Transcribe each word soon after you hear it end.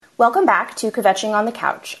Welcome back to Kvetching on the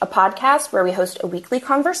Couch, a podcast where we host a weekly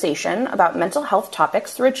conversation about mental health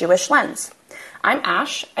topics through a Jewish lens. I'm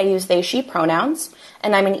Ash, I use they, she pronouns,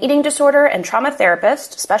 and I'm an eating disorder and trauma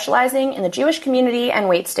therapist specializing in the Jewish community and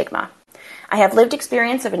weight stigma. I have lived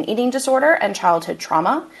experience of an eating disorder and childhood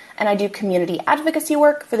trauma, and I do community advocacy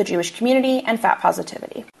work for the Jewish community and fat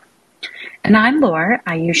positivity. And I'm Laura.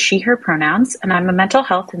 I use she, her pronouns, and I'm a mental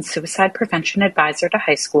health and suicide prevention advisor to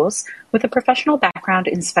high schools with a professional background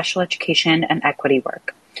in special education and equity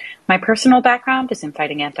work. My personal background is in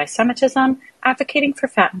fighting anti-Semitism, advocating for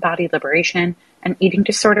fat and body liberation, and eating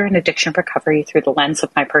disorder and addiction recovery through the lens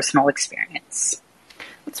of my personal experience.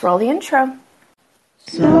 Let's roll the intro.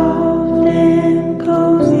 Soft and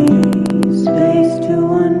cozy, space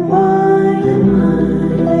to unwind,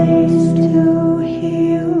 place to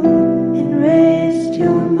heal and rest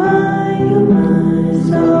your mind,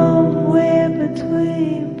 somewhere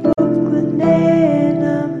between Brooklyn and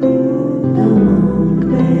the moon,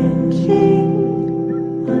 quenching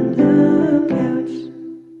under the couch.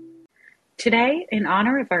 Today, in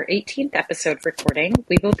honor of our 18th episode recording,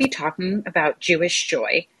 we will be talking about Jewish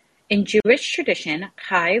joy. In Jewish tradition,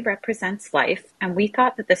 Chai represents life, and we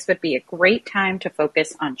thought that this would be a great time to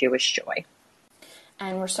focus on Jewish joy.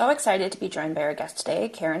 And we're so excited to be joined by our guest today,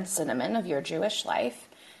 Karen Cinnamon of Your Jewish Life.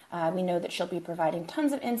 We know that she'll be providing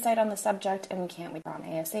tons of insight on the subject, and we can't wait on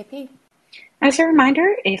ASAP. As a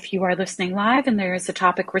reminder, if you are listening live and there is a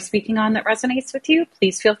topic we're speaking on that resonates with you,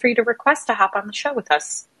 please feel free to request to hop on the show with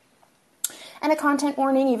us. And a content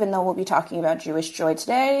warning, even though we'll be talking about Jewish joy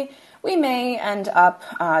today, we may end up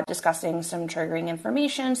discussing some triggering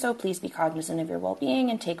information, so please be cognizant of your well-being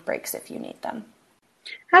and take breaks if you need them.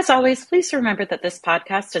 As always, please remember that this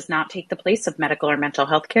podcast does not take the place of medical or mental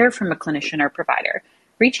health care from a clinician or provider.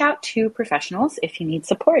 Reach out to professionals if you need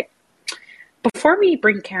support. Before we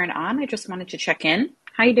bring Karen on, I just wanted to check in.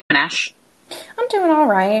 How you doing, Ash? I'm doing all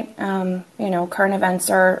right. Current events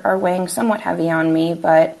are weighing somewhat heavy on me,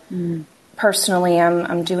 but personally,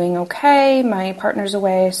 I'm doing okay. My partner's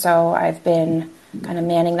away, so I've been kind of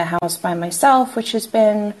manning the house by myself, which has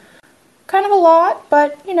been kind of a lot,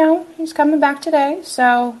 but, he's coming back today,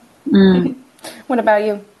 so What about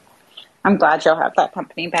you? I'm glad you'll have that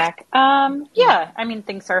company back.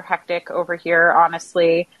 Things are hectic over here,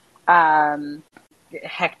 honestly.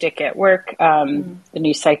 Hectic at work. The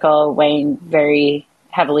news cycle weighing very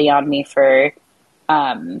heavily on me for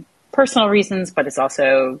personal reasons, but it's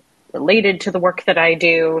also related to the work that I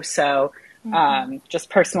do. So just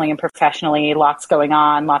personally and professionally, lots going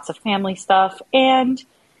on, lots of family stuff, and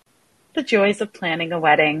the joys of planning a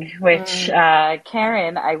wedding, which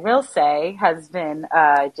Karen, I will say, has been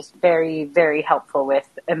just very, very helpful with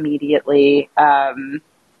immediately.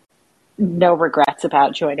 No regrets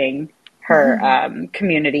about joining her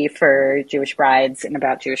community for Jewish brides and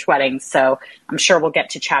about Jewish weddings. So I'm sure we'll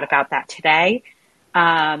get to chat about that today.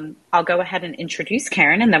 I'll go ahead and introduce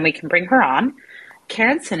Karen, and then we can bring her on.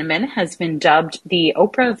 Karen Cinnamon has been dubbed the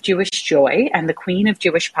Oprah of Jewish joy and the Queen of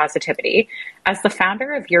Jewish positivity. As the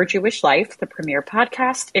founder of Your Jewish Life, the premier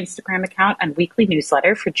podcast, Instagram account, and weekly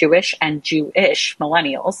newsletter for Jewish and Jewish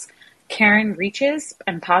millennials, Karen reaches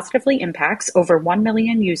and positively impacts over 1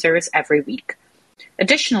 million users every week.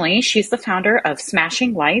 Additionally, she's the founder of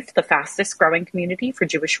Smashing Life, the fastest growing community for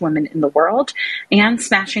Jewish women in the world, and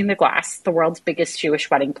Smashing the Glass, the world's biggest Jewish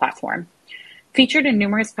wedding platform. Featured in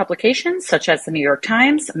numerous publications such as the New York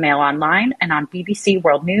Times, Mail Online, and on BBC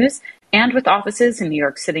World News, and with offices in New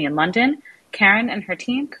York City and London, Karen and her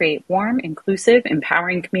team create warm, inclusive,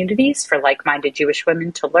 empowering communities for like-minded Jewish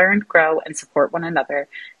women to learn, grow, and support one another,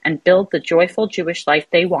 and build the joyful Jewish life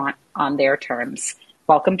they want on their terms.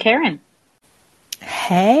 Welcome, Karen.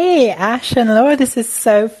 Hey, Ash and Laura, this is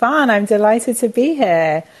so fun. I'm delighted to be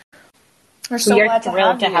here. We're so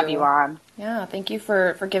glad to have you on. Yeah, thank you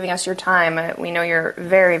for giving us your time. We know you're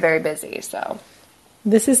very, very busy, so.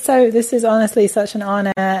 This is honestly such an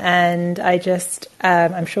honor, and I just,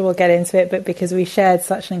 I'm sure we'll get into it, but because we shared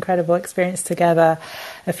such an incredible experience together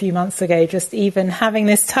a few months ago, just even having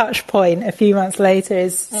this touch point a few months later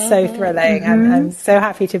is so thrilling. I'm so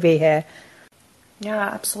happy to be here. Yeah,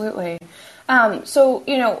 absolutely.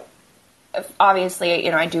 Obviously,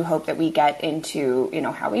 I do hope that we get into,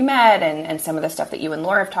 how we met and some of the stuff that you and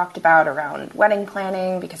Laura have talked about around wedding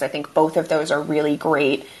planning, because I think both of those are really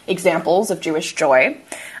great examples of Jewish joy.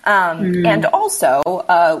 And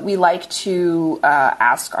also, we like to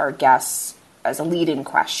ask our guests as a lead-in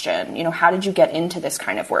question, how did you get into this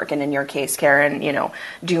kind of work? And in your case, Karen,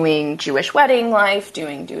 doing Jewish wedding life,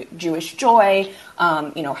 doing Jewish joy,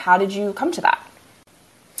 how did you come to that?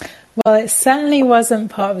 Well, it certainly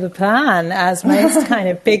wasn't part of the plan, as most kind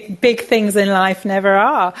of big things in life never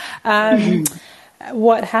are.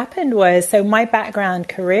 What happened was, so my background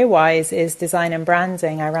career-wise is design and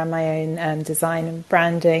branding. I ran my own design and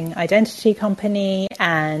branding identity company,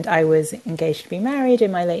 and I was engaged to be married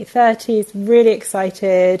in my late 30s, really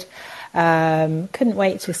excited. Couldn't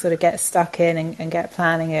wait to sort of get stuck in and get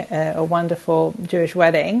planning a wonderful Jewish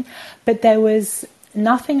wedding. But there was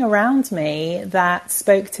nothing around me that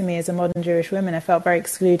spoke to me as a modern Jewish woman. I felt very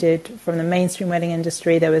excluded from the mainstream wedding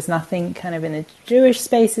industry. There was nothing kind of in the Jewish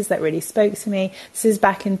spaces that really spoke to me. This is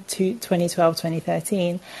back in 2012,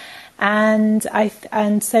 2013.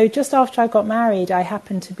 And so just after I got married, I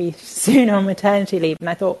happened to be soon on maternity leave. And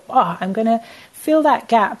I thought, I'm going to fill that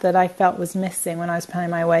gap that I felt was missing when I was planning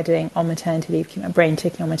my wedding on maternity leave, keep my brain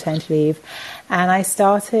ticking on maternity leave. And I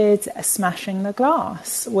started Smashing the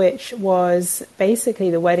Glass, which was basically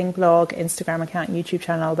the wedding blog, Instagram account, YouTube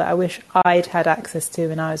channel that I wish I'd had access to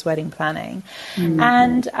when I was wedding planning. Mm-hmm.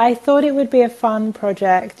 And I thought it would be a fun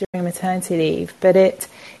project during maternity leave, but it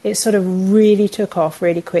sort of really took off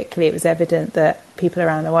really quickly. It was evident that people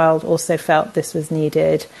around the world also felt this was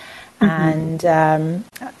needed. Mm-hmm. And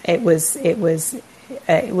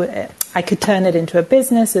I could turn it into a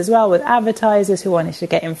business as well with advertisers who wanted to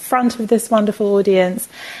get in front of this wonderful audience,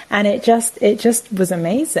 and it just was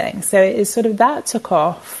amazing. So it is sort of that took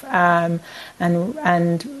off, and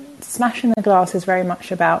Smashing the Glass is very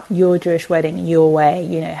much about your Jewish wedding your way.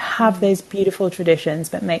 Have those beautiful traditions,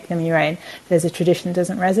 but make them your own. If there's a tradition that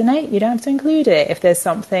doesn't resonate, you don't have to include it. If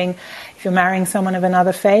you're marrying someone of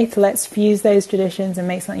another faith, let's fuse those traditions and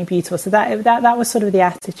make something beautiful. So that was sort of the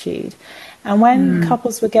attitude. And when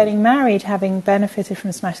couples were getting married, having benefited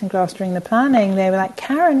from Smashing Glass during the planning, they were like,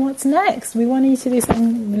 Karen, what's next? We want you to do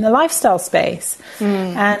something in the lifestyle space.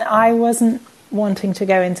 And I wasn't wanting to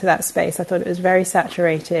go into that space. I thought it was very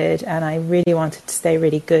saturated, and I really wanted to stay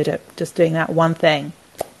really good at just doing that one thing.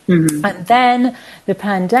 Mm-hmm. And then the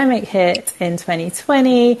pandemic hit in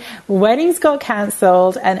 2020, weddings got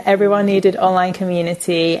cancelled, and everyone needed online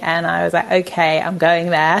community, and I was like, okay, I'm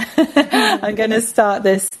going there. I'm going to start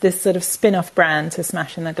this sort of spin-off brand to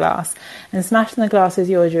Smashing the Glass. And Smashing the Glass is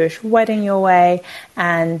your Jewish wedding your way,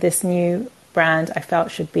 and this new brand I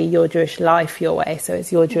felt should be Your Jewish Life Your Way. So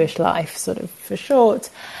it's Your Jewish Life sort of for short.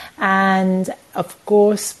 And of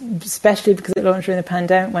course, especially because it launched during the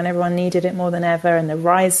pandemic when everyone needed it more than ever, and the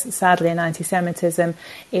rise, sadly, in anti-Semitism,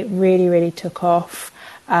 it really, really took off.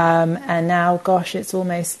 And now, gosh, it's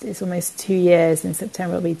almost 2 years. In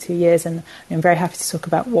September it'll be 2 years, and I'm very happy to talk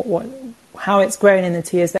about how it's grown in the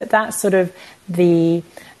 2 years. But that's sort of the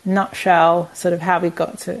nutshell, sort of how we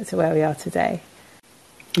got to where we are today.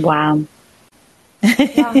 Wow.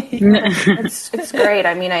 Yeah. It's great.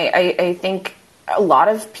 I mean, I think a lot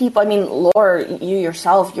of people, I mean, Laura, you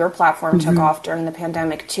yourself, your platform took off during the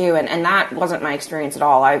pandemic too, and that wasn't my experience at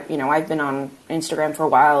all. I've been on Instagram for a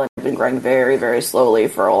while and I've been growing very, very slowly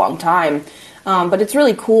for a long time. But it's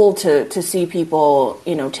really cool to see people,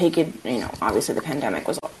 take it, obviously the pandemic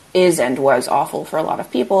was awful for a lot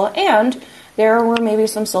of people, and there were maybe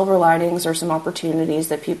some silver linings or some opportunities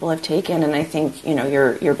that people have taken, and I think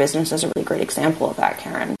your business is a really great example of that,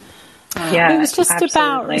 Karen. It was just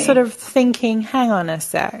about sort of thinking, hang on a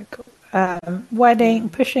sec,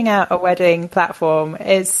 pushing out a wedding platform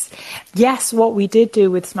is, yes, what we did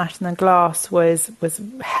do with Smashing the Glass was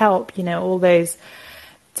help all those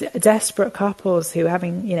desperate couples who were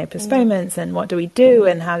having postponements, and what do we do,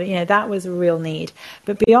 and how that was a real need.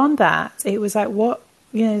 But beyond that, it was like, what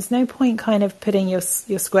there's no point kind of putting your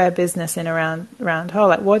square business in a round hole.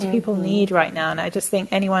 Like, what do people need right now? And I just think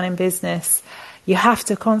anyone in business, you have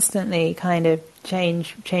to constantly kind of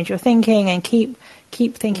change your thinking and keep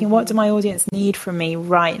thinking, what do my audience need from me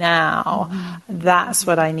right now? That's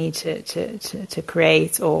what I need to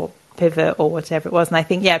create or pivot or whatever it was. And I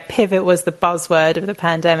think, pivot was the buzzword of the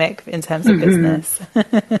pandemic in terms of business.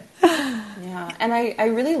 Yeah, and I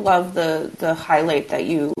really love the highlight that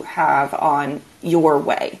you have on your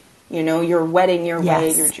way. Your wedding your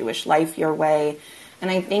way, your Jewish life your way. And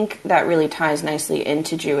I think that really ties nicely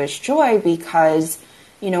into Jewish Joy because,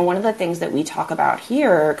 one of the things that we talk about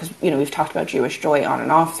here, because, we've talked about Jewish Joy on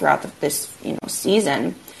and off throughout this,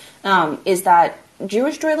 season, is that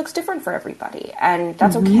Jewish Joy looks different for everybody. And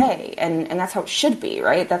that's okay. And that's how it should be,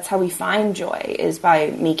 right? That's how we find joy, is by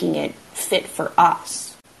making it fit for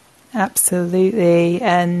us. Absolutely.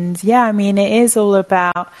 And it is all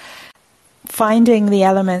about finding the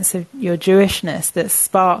elements of your Jewishness that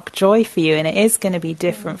spark joy for you, and it is going to be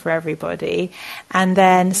different for everybody, and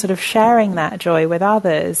then sort of sharing that joy with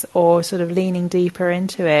others, or sort of leaning deeper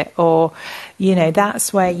into it, or, you know,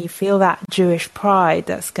 that's where you feel that Jewish pride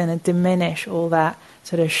that's going to diminish all that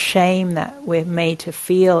sort of shame that we're made to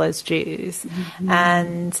feel as Jews.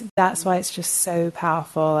 And that's why it's just so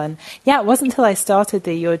powerful. And yeah, it wasn't until I started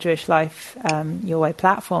the Your Jewish Life, Your Way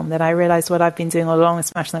platform that I realized what I've been doing all along with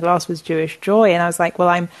Smashing the Glass was Jewish joy. And I was like, well,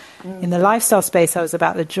 I'm in the lifestyle space, I was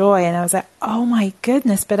about the joy. And I was like, oh my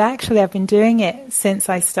goodness, but actually I've been doing it since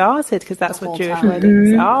I started, because that's what Jewish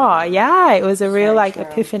weddings are. Yeah, it was a real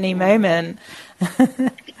epiphany moment.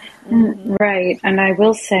 Right. And I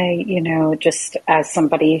will say, you know, just as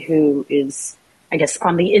somebody who is, I guess,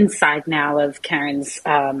 on the inside now of Karen's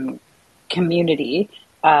community,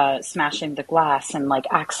 Smashing the Glass, and like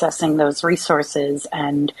accessing those resources,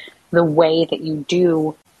 and the way that you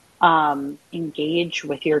do engage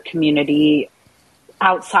with your community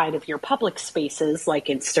outside of your public spaces like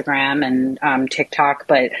Instagram and TikTok,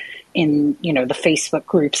 but in, you know, the Facebook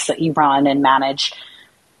groups that you run and manage,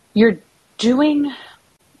 you're doing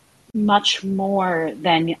much more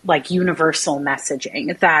than like universal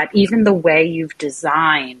messaging. That even the way you've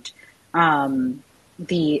designed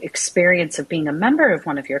the experience of being a member of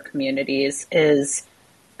one of your communities is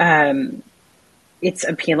it's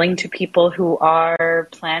appealing to people who are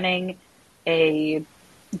planning a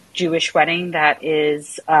Jewish wedding that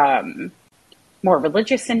is more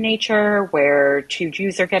religious in nature, where two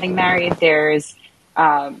Jews are getting married. There's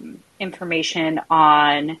information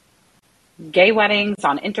on gay weddings,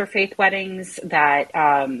 on interfaith weddings, that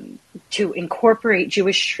to incorporate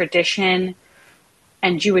Jewish tradition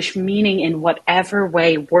and Jewish meaning in whatever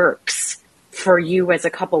way works for you as a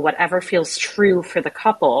couple, whatever feels true for the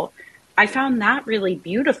couple. I found that really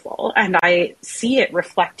beautiful, and I see it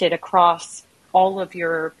reflected across all of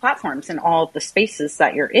your platforms and all of the spaces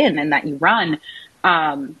that you're in and that you run.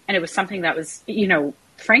 And it was something that was, you know,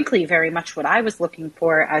 frankly, very much what I was looking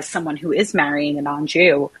for as someone who is marrying a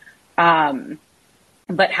non-Jew,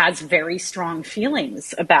 but has very strong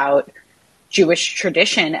feelings about Jewish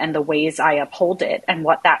tradition and the ways I uphold it and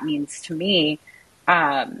what that means to me,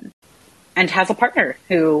 and has a partner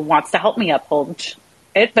who wants to help me uphold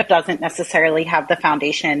it, but doesn't necessarily have the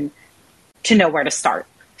foundation to know where to start.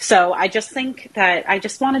 So I just think that I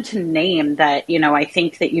just wanted to name that, you know, I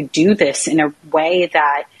think that you do this in a way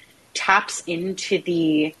that taps into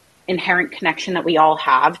the inherent connection that we all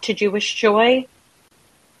have to Jewish joy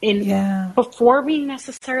before we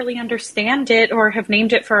necessarily understand it or have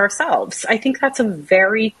named it for ourselves. I think that's a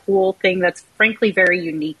very cool thing that's frankly very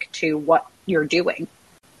unique to what you're doing.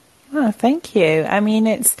 Oh, thank you. I mean,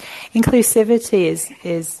 it's inclusivity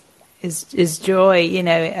is joy. You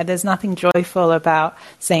know, there's nothing joyful about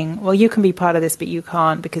saying, well, you can be part of this, but you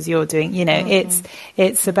can't because you're doing, you know,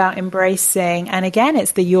 it's about embracing. And again,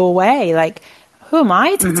 it's the your way. Like, who am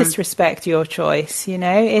I to disrespect your choice? You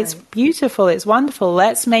know, it's beautiful. It's wonderful.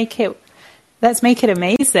 Let's make it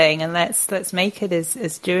amazing, and let's make it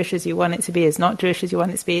as Jewish as you want it to be, as not Jewish as you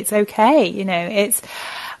want it to be. It's okay. You know, it's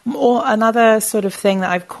more another sort of thing that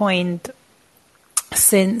I've coined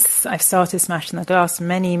since I've started Smashing the Glass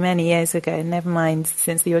many, many years ago, never mind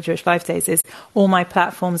since the Your Jewish Life days, is all my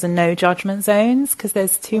platforms are no judgment zones, because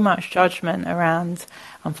there's too much judgment around,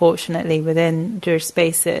 unfortunately, within Jewish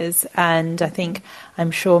spaces. And I think,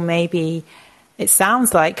 I'm sure maybe it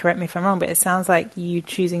sounds like, correct me if I'm wrong, but it sounds like you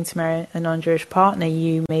choosing to marry a non-Jewish partner,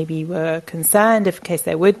 you maybe were concerned in case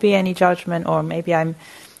there would be any judgment, or maybe I'm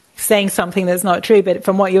saying something that's not true, but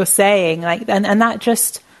from what you're saying, like, and that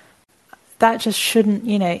just shouldn't,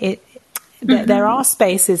 you know, there are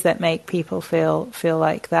spaces that make people feel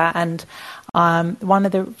like that. And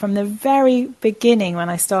from the very beginning, when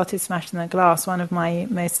I started Smashing the Glass, one of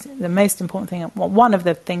the most important thing, one of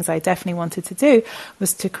the things I definitely wanted to do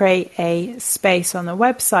was to create a space on the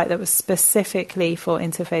website that was specifically for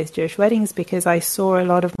interfaith Jewish weddings, because I saw a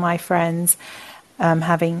lot of my friends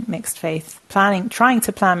having trying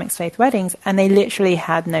to plan mixed faith weddings, and they literally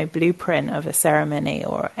had no blueprint of a ceremony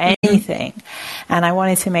or anything. And I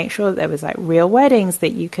wanted to make sure that there was like real weddings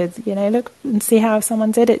that you could, you know, look and see how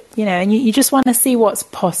someone did it, you know, and you just want to see what's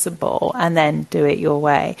possible and then do it your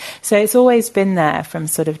way. So it's always been there from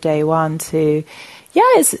sort of day one to,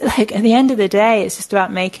 it's like at the end of the day, it's just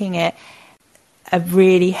about making it a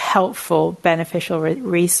really helpful, beneficial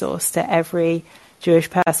resource to every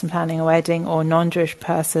Jewish person planning a wedding, or non-Jewish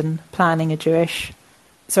person planning a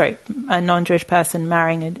non-Jewish person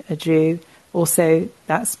marrying a Jew. Also,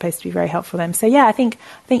 that's supposed to be very helpful for them. So I think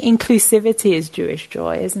inclusivity is Jewish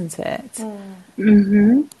joy, isn't it?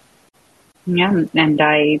 Yeah, and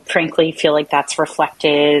I frankly feel like that's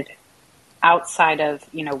reflected outside of,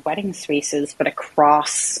 wedding spaces, but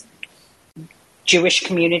across Jewish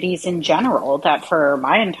communities in general, that for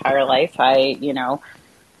my entire life, I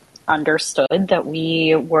understood that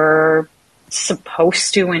we were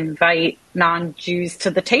supposed to invite non-Jews to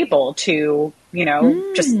the table to,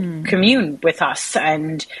 just commune with us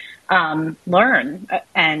and learn.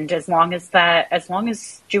 And as long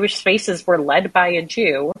as Jewish spaces were led by a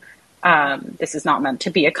Jew, this is not meant to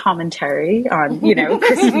be a commentary on,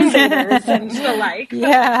 Christmas dinners and the like.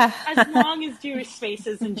 Yeah. As long as Jewish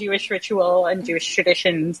spaces and Jewish ritual and Jewish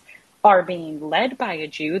traditions are being led by a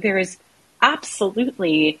Jew, there is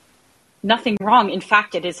absolutely nothing wrong. In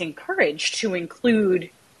fact, it is encouraged to include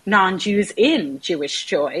non-Jews in Jewish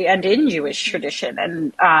joy and in Jewish tradition,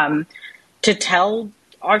 and to tell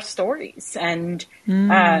our stories. And,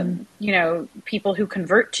 people who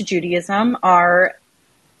convert to Judaism are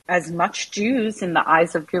as much Jews in the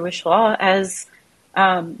eyes of Jewish law as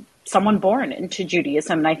someone born into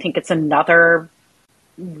Judaism. And I think it's another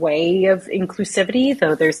way of inclusivity,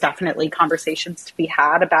 though there's definitely conversations to be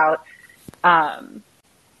had about,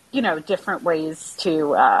 different ways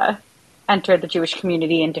to enter the Jewish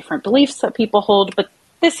community and different beliefs that people hold. But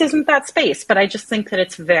this isn't that space. But I just think that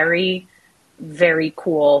it's very, very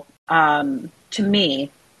cool to me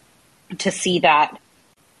to see that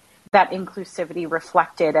inclusivity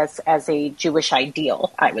reflected as a Jewish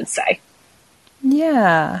ideal, I would say.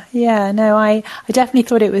 Yeah. No, I definitely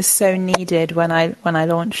thought it was so needed when I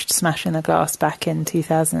launched Smashing the Glass back in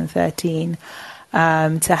 2013,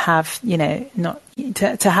 to have,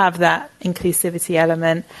 to have that inclusivity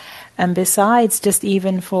element. And besides, just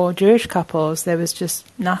even for Jewish couples, there was just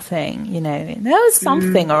nothing, there was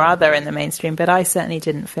something or other in the mainstream, but I certainly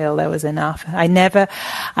didn't feel there was enough. I never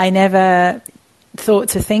thought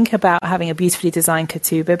to think about having a beautifully designed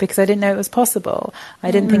ketubah because I didn't know it was possible.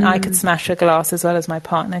 I didn't think I could smash a glass as well as my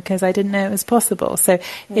partner because I didn't know it was possible. So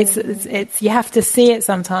it's you have to see it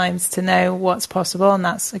sometimes to know what's possible, and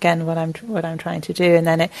that's again what I'm trying to do. And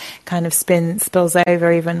then it kind of spills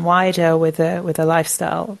over even wider with a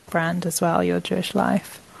lifestyle brand as well, Your Jewish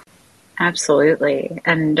Life. Absolutely.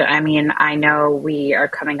 And I mean, I know we are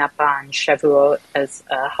coming up on Shavuot as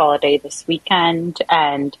a holiday this weekend,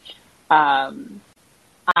 and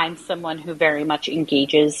I'm someone who very much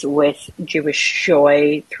engages with Jewish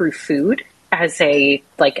joy through food as a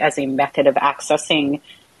method of accessing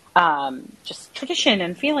just tradition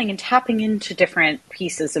and feeling and tapping into different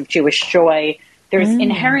pieces of Jewish joy. There's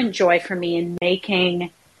inherent joy for me in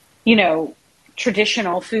making,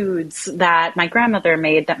 traditional foods that my grandmother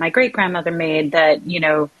made, that my great grandmother made, that,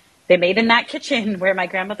 they made in that kitchen where my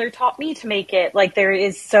grandmother taught me to make it. Like, there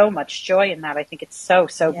is so much joy in that. I think it's so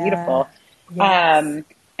beautiful. Yes.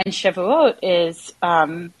 And Shavuot is,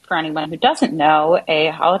 for anyone who doesn't know, a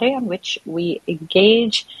holiday on which we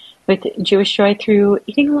engage with Jewish joy through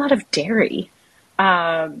eating a lot of dairy,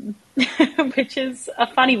 which is a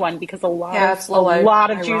funny one because a lot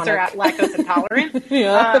of Jews are lactose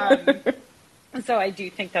intolerant. So I do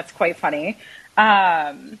think that's quite funny.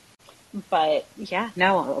 But yeah,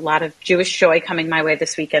 no, a lot of Jewish joy coming my way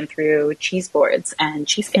this weekend through cheese boards and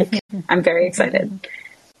cheesecake. I'm very excited.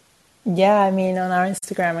 Yeah, I mean, on our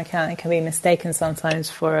Instagram account, it can be mistaken sometimes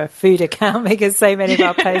for a food account because so many of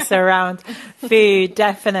our posts are around food.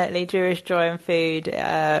 Definitely Jewish joy and food,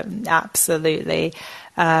 absolutely.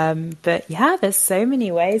 But yeah, there's so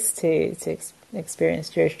many ways to experience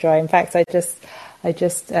Jewish joy. In fact, I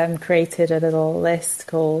just created a little list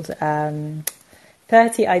called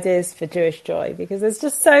 30 ideas for Jewish joy, because there's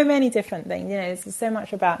just so many different things. It's so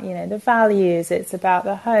much about the values. It's about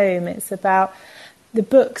the home. It's about the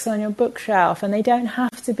books on your bookshelf, and they don't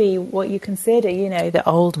have to be what you consider, the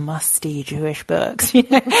old musty Jewish books.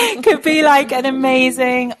 It could be like an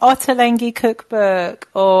amazing Ottolenghi cookbook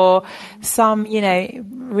or some,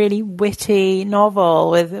 really witty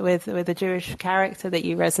novel with a Jewish character that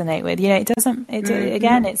you resonate with. It doesn't.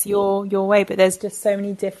 Again, it's your way, but there's just so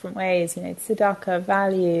many different ways. Tzedakah,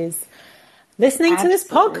 values. Listening to this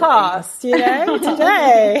podcast, today.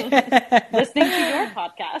 Listening to your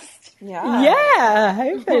podcast. Yeah,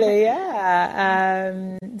 hopefully,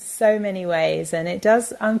 yeah. So many ways. And it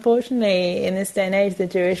does, unfortunately, in this day and age, the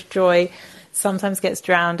Jewish joy sometimes gets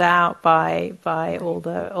drowned out by all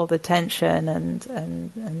the tension and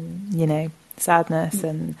sadness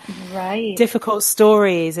and difficult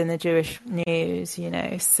stories in the Jewish news,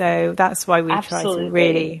 so that's why we try to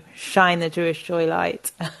really shine the Jewish joy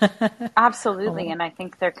light. Absolutely. And I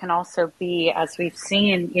think there can also be, as we've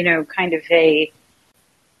seen, kind of a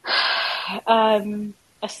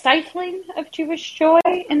stifling of Jewish joy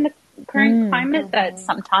in the current climate, that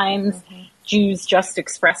sometimes Jews just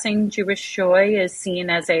expressing Jewish joy is seen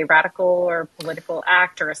as a radical or political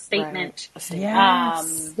act or a statement. Right. A statement.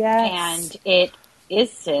 Yes, yes. And it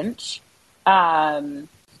isn't.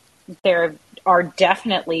 There are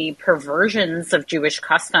definitely perversions of Jewish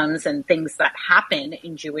customs and things that happen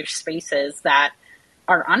in Jewish spaces that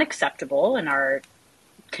are unacceptable and are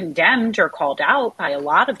condemned or called out by a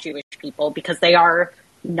lot of Jewish people because they are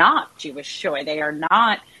not Jewish joy. They are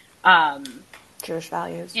not Jewish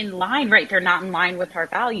values in line, right? They're not in line with our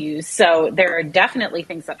values. So there are definitely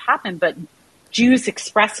things that happen, but Jews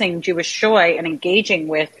expressing Jewish joy and engaging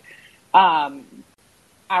with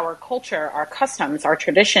our culture, our customs, our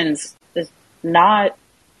traditions is not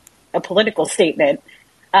a political statement,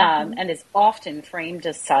 and is often framed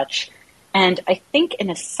as such. And I think in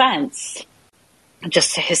a sense,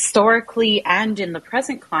 just historically and in the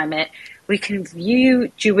present climate, we can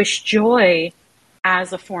view Jewish joy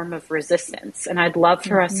as a form of resistance. And I'd love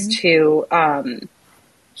for us to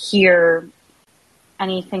hear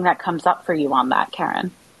anything that comes up for you on that,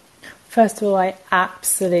 Karen. First of all, I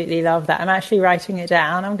absolutely love that. I'm actually writing it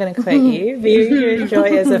down. I'm going to quote you. View Jewish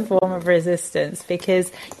joy as a form of resistance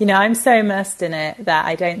because, I'm so immersed in it that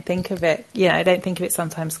I don't think of it, I don't think of it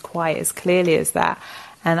sometimes quite as clearly as that.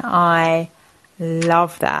 And I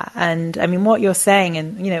love that. And I mean, what you're saying,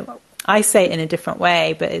 and, I say it in a different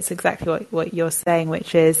way, but it's exactly what you're saying,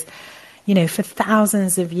 which is, for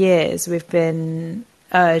thousands of years, we've been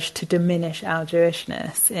urged to diminish our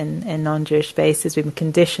Jewishness in non-Jewish spaces. We've been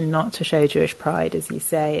conditioned not to show Jewish pride, as you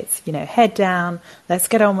say. It's, head down, let's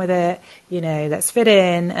get on with it, let's fit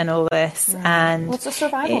in and all this. Right. And well, it's a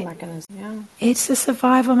survival mechanism, yeah. It's a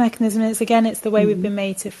survival mechanism. It's the way we've been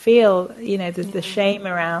made to feel, the shame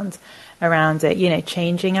around it,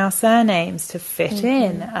 changing our surnames to fit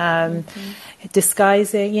in,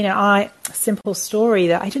 disguising, simple story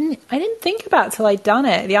that I didn't think about till I'd done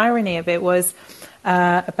it. The irony of it was,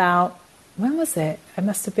 about, when was it? It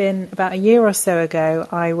must have been about a year or so ago.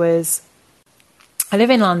 I live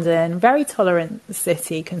in London, very tolerant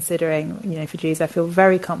city considering, for Jews. I feel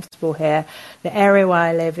very comfortable here. The area where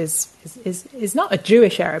I live is not a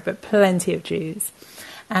Jewish area, but plenty of Jews.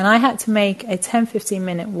 And I had to make a 10-15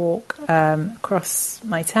 minute walk across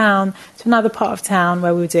my town to another part of town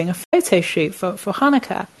where we were doing a photo shoot for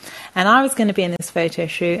Hanukkah. And I was going to be in this photo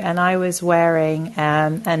shoot, and I was wearing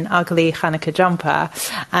an ugly Hanukkah jumper.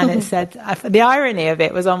 And it said, the irony of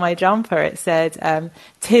it was on my jumper, it said,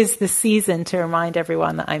 "'Tis the season to remind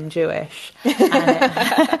everyone that I'm Jewish." And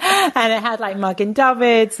it had like Magen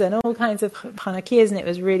Davids and all kinds of Hanukkahs, and it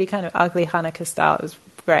was really kind of ugly Hanukkah style. It was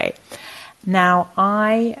great. Now,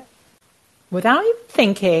 without even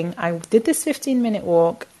thinking, I did this 15-minute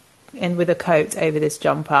walk in with a coat over this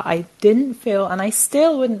jumper. I didn't feel, and I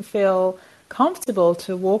still wouldn't feel comfortable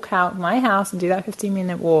to walk out my house and do that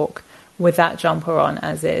 15-minute walk with that jumper on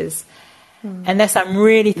as is. Unless I'm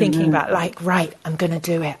really thinking about right, I'm going to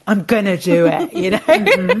do it.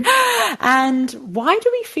 And why do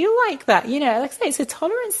we feel like that? Like I say, it's a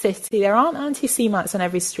tolerant city. There aren't anti-Semites on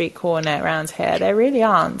every street corner around here. There really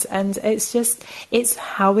aren't. And it's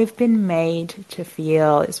how we've been made to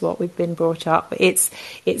feel. It's what we've been brought up. It's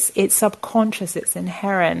subconscious. It's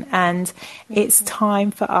inherent. And it's time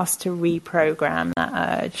for us to reprogram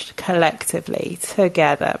that urge collectively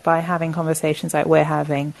together by having conversations like we're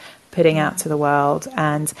having, putting out to the world.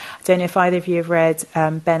 And I don't know if either of you have read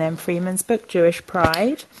Ben M. Freeman's book, Jewish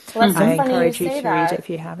Pride. Well, I encourage you to read it if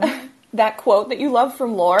you haven't. That quote that you love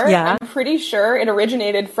from Lore, yeah. I'm pretty sure it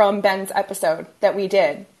originated from Ben's episode that we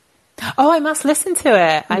did. Oh, I must listen to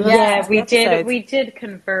it. We did. We did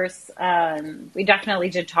converse. We definitely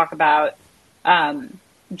did talk about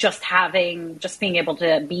just being able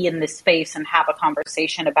to be in this space and have a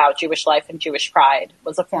conversation about Jewish life and Jewish pride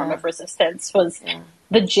was a form of resistance, was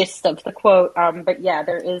the gist of the quote. But yeah,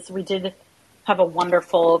 we did have a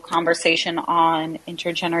wonderful conversation on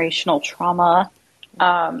intergenerational trauma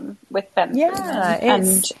with Ben. Yeah,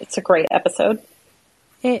 and it's a great episode.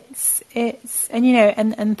 It's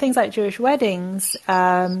and things like Jewish weddings,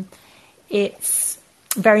 it's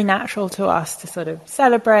very natural to us to sort of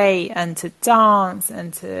celebrate and to dance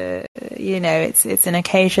and to, it's an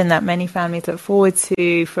occasion that many families look forward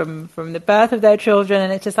to from the birth of their children.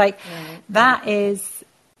 And it's just like, that is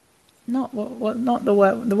not not the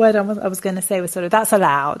word I was going to say was sort of, that's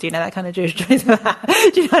allowed, that kind of Jewish joy is allowed.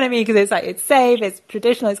 Do you know what I mean? Because it's like, it's safe, it's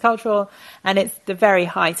traditional, it's cultural, and it's the very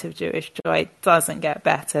height of Jewish joy. It doesn't get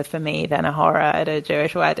better for me than a horror at a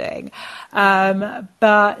Jewish wedding.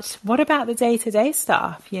 But what about the day-to-day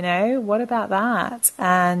stuff? What about that?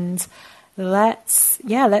 And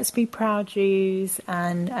let's be proud Jews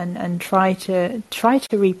and try to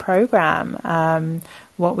reprogram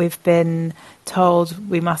what we've been told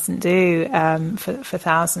we mustn't do for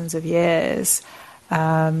thousands of years.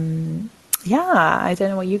 I don't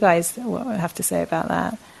know what you guys have to say about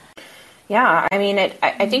that. Yeah, I mean,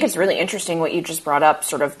 I think it's really interesting what you just brought up,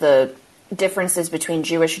 sort of the differences between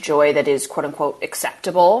Jewish joy that is quote unquote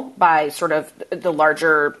acceptable by sort of the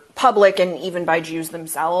larger public and even by Jews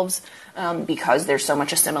themselves, because there's so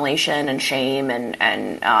much assimilation and shame and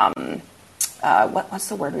what's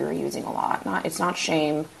the word we were using a lot? It's not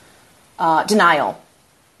shame, denial.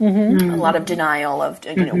 Mm-hmm. A lot of denial of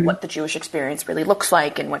what the Jewish experience really looks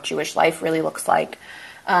like and what Jewish life really looks like.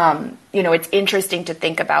 It's interesting to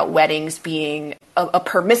think about weddings being a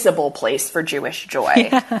permissible place for Jewish joy.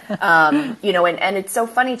 And it's so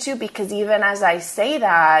funny too, because even as I say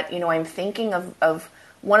that, I'm thinking of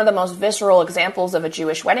one of the most visceral examples of a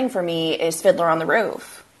Jewish wedding for me is Fiddler on the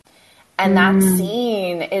Roof. And that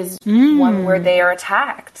scene is one where they are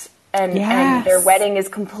attacked and their wedding is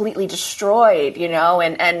completely destroyed,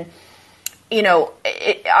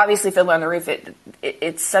 obviously Fiddler on the Roof,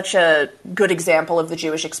 it's such a good example of the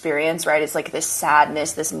Jewish experience, right? It's like this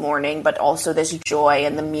sadness, this mourning, but also this joy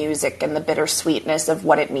and the music and the bittersweetness of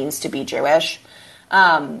what it means to be Jewish.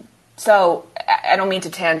 So I don't mean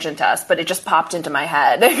to tangent us, but it just popped into my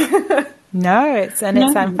head. No, it's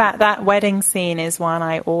in fact, that wedding scene is one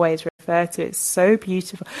I always refer to. It's so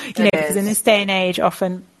beautiful. Because in this day and age,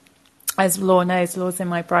 often, as Law knows, Law's in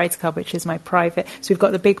my Brides Club, which is my private. So we've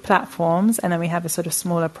got the big platforms, and then we have a sort of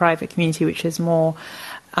smaller private community, which is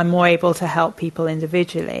I'm more able to help people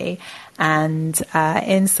individually. And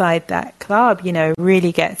inside that club,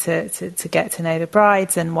 really get to get to know the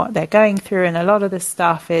brides and what they're going through. And a lot of the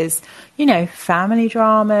stuff is, family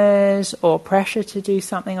dramas or pressure to do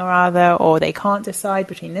something or other, or they can't decide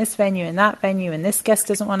between this venue and that venue, and this guest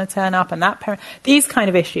doesn't want to turn up, and that parent, these kind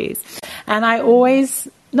of issues. And I always...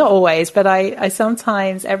 Not always, but I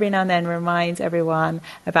sometimes, every now and then, remind everyone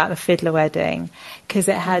about the Fiddler wedding, because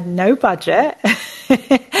it had no budget,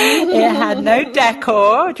 it had no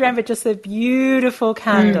decor. Do you remember just the beautiful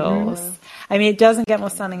candles? Mm-hmm. I mean, it doesn't get more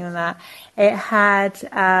stunning than that. It had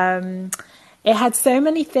so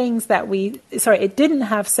many things it didn't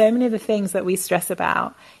have so many of the things that we stress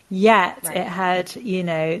about. Yet it had,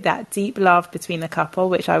 that deep love between the couple,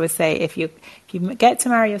 which I would say if you get to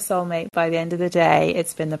marry your soulmate by the end of the day,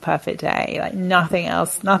 it's been the perfect day. Like nothing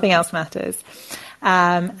else matters.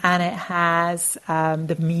 And it has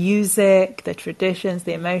the music, the traditions,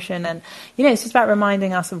 the emotion, and it's just about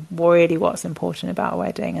reminding us of really what's important about a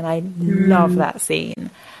wedding. And I love that scene.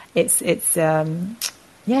 It's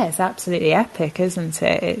absolutely epic, isn't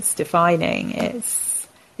it? It's defining.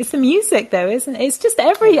 It's the music, though, isn't it? It's just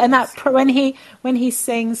and that when he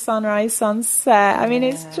sings Sunrise, Sunset. I mean,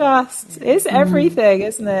 it's everything,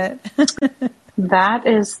 isn't it? That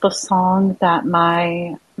is the song that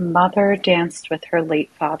my mother danced with her late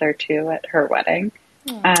father to at her wedding.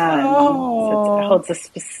 So it holds a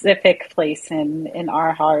specific place in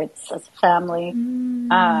our hearts as a family.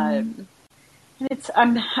 I'm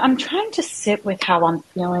trying to sit with how I'm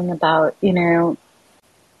feeling about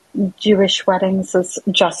Jewish weddings as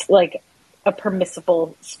just like a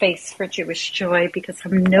permissible space for Jewish joy, because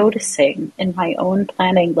I'm noticing in my own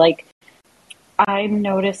planning, like I'm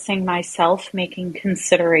noticing myself making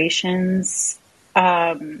considerations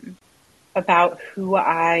about who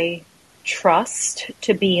I trust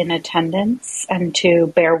to be in attendance and to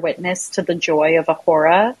bear witness to the joy of a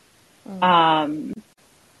hora.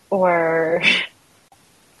 Or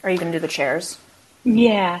are you going to do the chairs?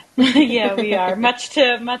 Yeah, we are. Much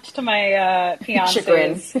to my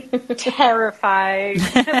fiance's terrified.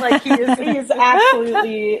 Like he's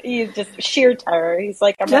just sheer terror. He's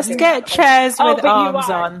like, just get chairs with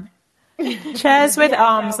arms on. Chairs with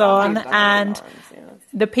arms on, and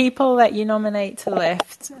the people that you nominate to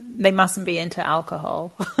lift, they mustn't be into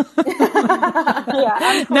alcohol.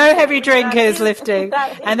 No heavy drinkers lifting,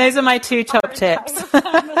 and those are my two top tips.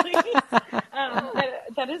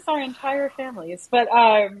 That is our entire families, but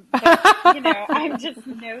I'm just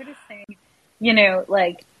noticing,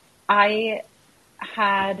 like I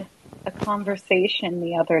had a conversation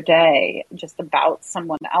the other day just about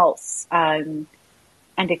someone else, and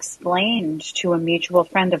explained to a mutual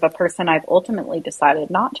friend of a person I've ultimately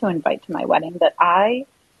decided not to invite to my wedding that I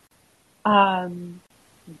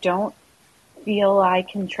don't feel I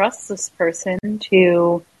can trust this person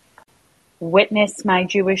to witness my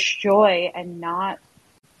Jewish joy and not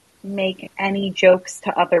make any jokes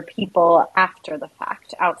to other people after the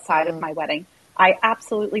fact outside of my wedding. I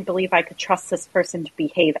absolutely believe I could trust this person to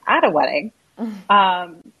behave at a wedding.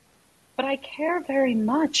 but I care very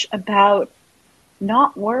much about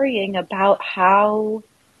not worrying about how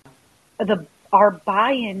our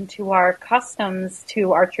buy-in to our customs,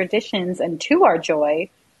 to our traditions, and to our joy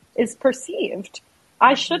is perceived.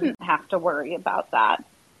 I shouldn't have to worry about that.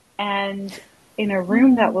 And in a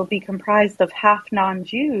room that will be comprised of half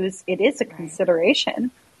non-Jews, it is a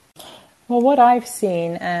consideration. Well, what I've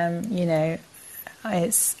seen,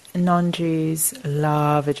 it's non-Jews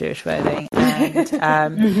love a Jewish wedding,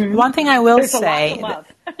 and one thing I will say,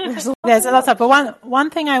 there's a lot of, but one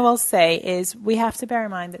thing I will say is we have to bear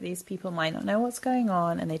in mind that these people might not know what's going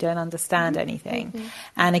on and they don't understand anything,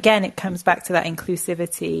 and again, it comes back to that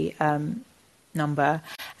inclusivity number.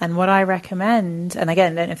 And what I recommend, and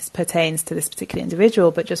again, I don't know if this pertains to this particular individual,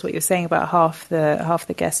 but just what you're saying about half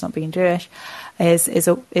the guests not being Jewish,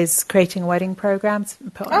 is creating a wedding program to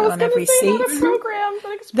put on every seat. Not a program,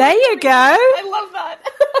 there you go. I love that.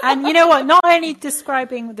 And you know what? Not only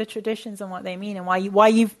describing the traditions and what they mean and why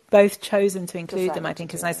you've both chosen to include them, I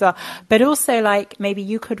think is nice, but also like maybe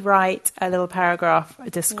you could write a little paragraph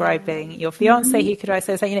describing your fiance. He could write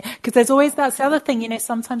something, because there's always that's the other thing.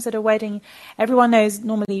 Sometimes at a wedding, everyone knows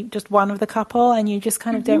normally just one of the couple, and you just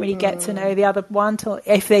kind of don't really get to know the other one till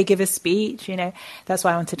if they give a speech. That's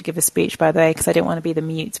why I wanted to give a speech, by the way, because I didn't want to be the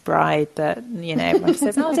mute bride that everyone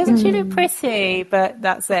says, "Oh, doesn't she look pretty?" But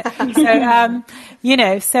that's it.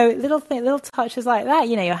 So, so little touches like that.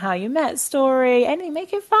 Your how you met story, anything,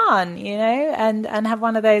 make it fun. And have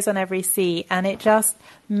one of those on every seat, and it just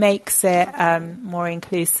makes it more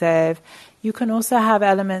inclusive. You can also have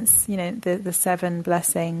elements, the 7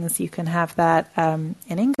 blessings. You can have that in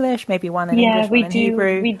English, maybe one in English, one in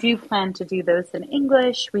Hebrew. We do plan to do those in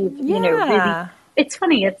English. We've, really, it's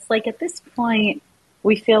funny. It's like at this point,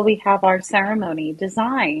 we feel we have our ceremony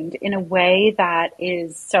designed in a way that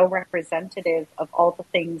is so representative of all the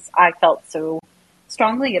things I felt so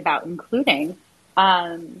strongly about including,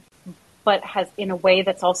 but has in a way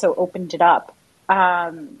that's also opened it up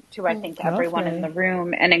to, I think, everyone in the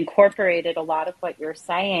room and incorporated a lot of what you're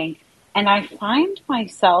saying. And I find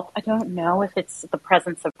myself, I don't know if it's the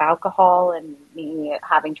presence of alcohol and me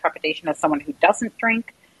having trepidation as someone who doesn't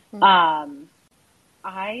drink.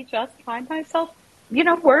 I just find myself,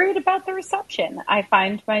 worried about the reception. I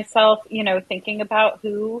find myself, thinking about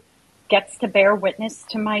who gets to bear witness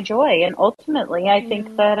to my joy. And ultimately, I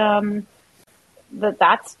think that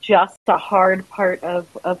that's just a hard part of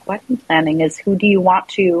wedding planning is who do you want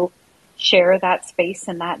to share that space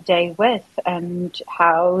and that day with, and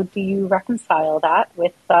how do you reconcile that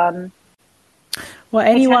with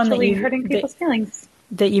anyone that hurting people's feelings?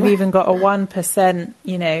 That you've even got a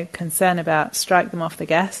 1%, concern about, strike them off the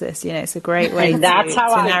guest list. It's a great way to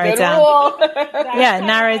narrow down.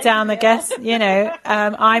 Narrow down the guest.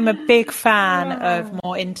 I'm a big fan of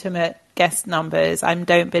more intimate guest numbers. I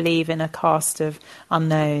don't believe in a cast of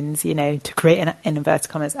unknowns, to create an, in inverted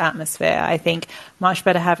commas, atmosphere. I think much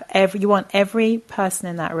better have you want every person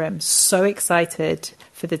in that room so excited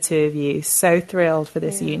for the two of you, so thrilled for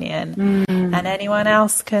this union, and anyone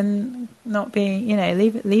else can not be,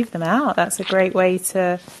 leave them out. That's a great way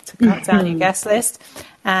to cut down your guest list.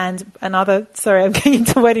 And sorry, I'm getting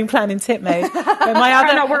into wedding planning tip mode. But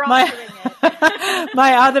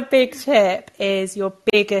my other big tip is your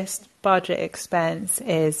biggest budget expense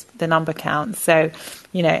is the number count. So,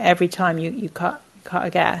 every time you cut a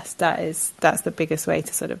guest, that's the biggest way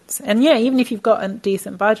to sort of, and even if you've got a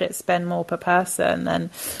decent budget, spend more per person,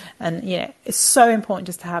 and it's so important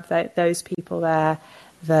just to have those people there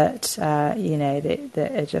that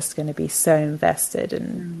that are just going to be so invested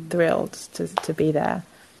and thrilled to be there.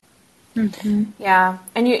 Yeah,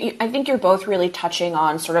 and I think you're both really touching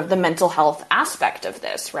on sort of the mental health aspect of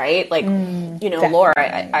this, right? Like, Laura,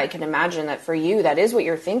 I can imagine that for you, that is what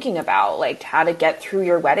you're thinking about, like how to get through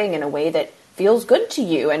your wedding in a way that feels good to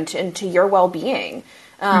you and to your well-being.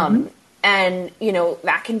 And,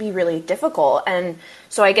 that can be really difficult. And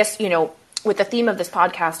so I guess, with the theme of this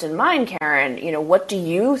podcast in mind, Karen, what do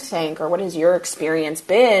you think, or what has your experience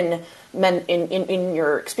been in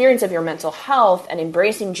your experience of your mental health and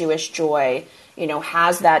embracing Jewish joy?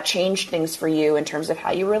 Has that changed things for you in terms of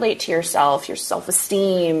how you relate to yourself, your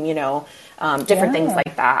self-esteem, different things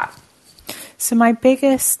like that? So my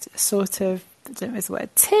biggest sort of, I don't know if it's a word,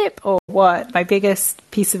 tip or what, my biggest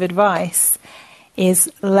piece of advice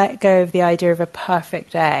is let go of the idea of a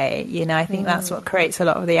perfect day. I think that's what creates a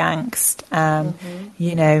lot of the angst.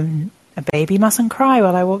 A baby mustn't cry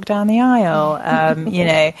while I walk down the aisle.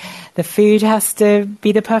 The food has to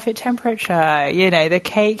be the perfect temperature. The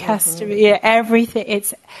cake has to be everything.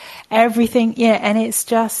 It's everything. And it's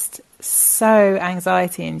just so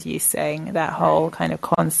anxiety inducing, that whole kind of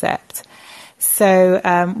concept.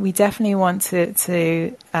 So we definitely want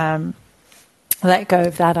to let go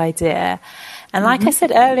of that idea. And like I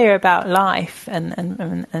said earlier about life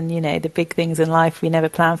and you know, the big things in life, we never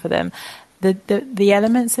plan for them. The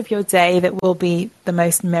elements of your day that will be the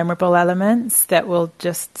most memorable elements, that will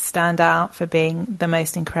just stand out for being the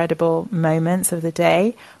most incredible moments of the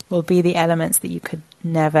day, will be the elements that you could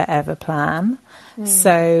never, ever plan.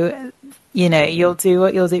 So, you know, you'll do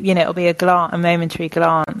what you'll do. You know, it'll be a momentary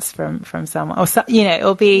glance from someone, or so, you know,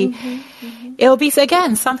 it'll be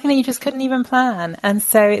again something that you just couldn't even plan. And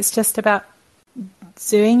so it's just about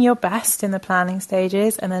doing your best in the planning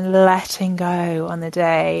stages and then letting go on the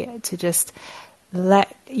day to just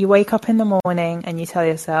you wake up in the morning and you tell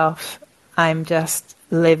yourself, I'm just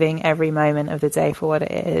living every moment of the day for what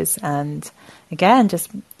it is. And again, just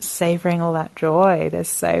savoring all that joy. There's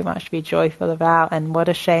so much to be joyful about. And what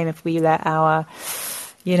a shame if we let our,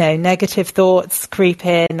 you know, negative thoughts creep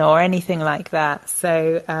in or anything like that.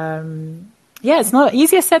 So, yeah, it's not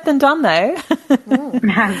easier said than done, though.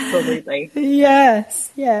 Absolutely.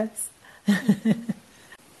 Yes.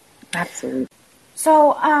 Absolutely.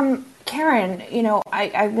 So, Karen, you know,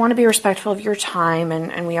 I want to be respectful of your time,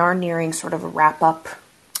 and we are nearing sort of a wrap-up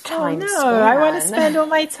time. Oh, no, I want to spend all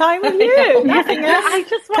my time with you. Nothing else I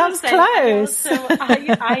just want comes to say, close. So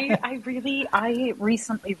I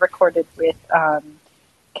recently recorded with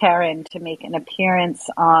Karen to make an appearance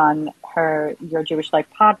on her Your Jewish Life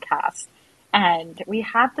podcast. And we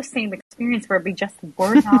had the same experience where we just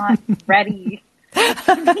were not ready. Our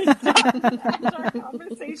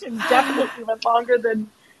conversation definitely went longer than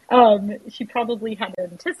she probably had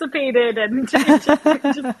anticipated, and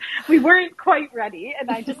we weren't quite ready.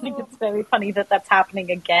 And I just think it's very funny that that's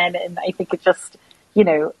happening again. And I think it just, you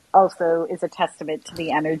know, also is a testament to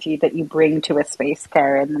the energy that you bring to a space,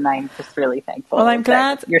 Karen. And I'm just really thankful. Well, I'm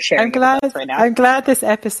glad you're sharing. With us right now. I'm glad this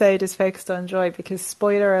episode is focused on joy, because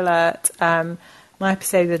spoiler alert, my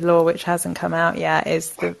episode with Law, which hasn't come out yet,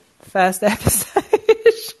 is the first episode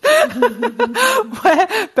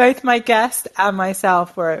where both my guest and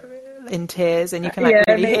myself were in tears, and you can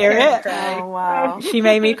really hear it. Oh, wow. She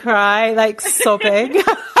made me cry, like sobbing.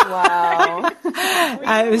 Wow.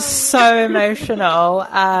 And it was so emotional,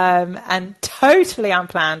 and totally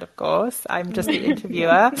unplanned, of course. I'm just the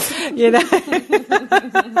interviewer, you know.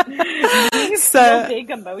 So big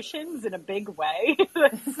emotions in a big way.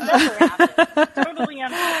 That's never happened. Totally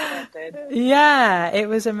unprecedented. Yeah, it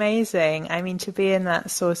was amazing. I mean, to be in that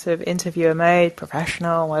sort of interviewer mode,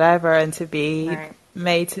 professional, whatever, and to be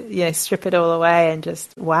made to, you know, strip it all away and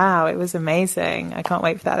just, wow, it was amazing. I can't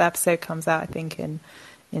wait for that episode comes out, I think in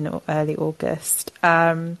early August.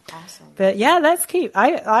 Awesome. But yeah, let's keep.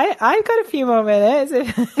 I've got a few more minutes. I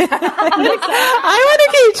want to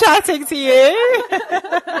keep chatting to you.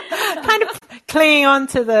 Kind of clinging on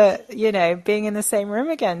to the, you know, being in the same room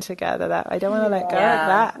again together. That I don't want to let go of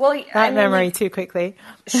that. Well, that memory too quickly.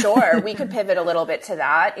 Sure, we could pivot a little bit to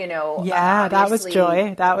that. You know, yeah, that was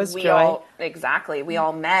joy. That was joy. Exactly. We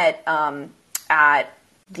all met at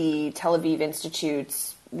the Tel Aviv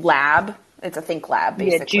Institute's lab. It's a Think Lab,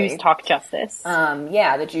 basically. Yeah, Jews Talk Justice.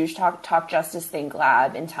 The Jews Talk Justice Think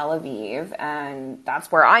Lab in Tel Aviv, and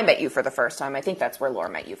that's where I met you for the first time. I think that's where Laura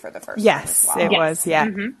met you for the first time as well. It was, yeah.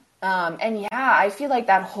 Mm-hmm. And yeah, I feel like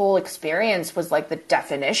that whole experience was like the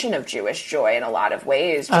definition of Jewish joy in a lot of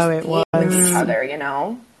ways. Just being with each other, you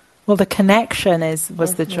know? Well, the connection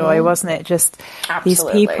was the joy, wasn't it? Just these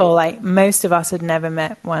people, like most of us had never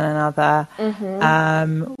met one another.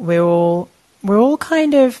 We're all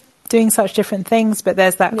kind of doing such different things, but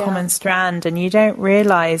there's that common strand, and you don't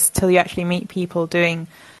realize till you actually meet people doing,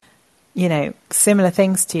 you know, similar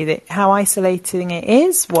things to you, that how isolating it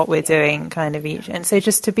is what we're doing kind of each. And so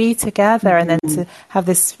just to be together and then to have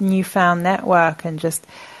this newfound network and just,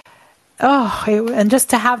 and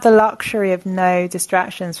just to have the luxury of no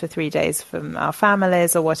distractions for 3 days from our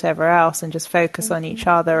families or whatever else, and just focus on each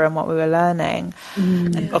other and what we were learning.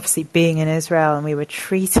 And obviously being in Israel, and we were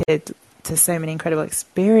treated to so many incredible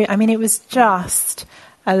experience. I mean, it was just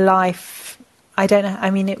a life. I don't know.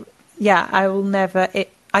 I mean, I will never.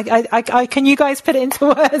 I can you guys put it into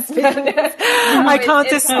words? I can't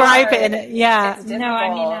describe it. No,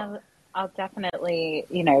 I mean, I'll definitely,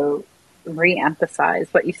 you know, re-emphasize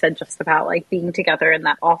what you said just about like being together, and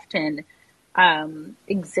that often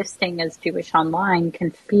existing as Jewish online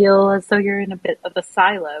can feel as though you're in a bit of a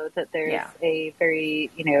silo, that there's a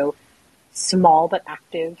very, you know, small but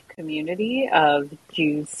active community of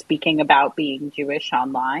Jews speaking about being Jewish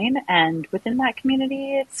online, and within that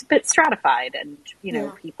community it's a bit stratified, and you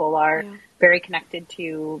know, people are very connected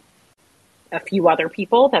to a few other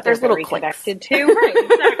people that There's they're little very cliques. connected to. Right,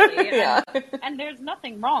 exactly. Yeah. And there's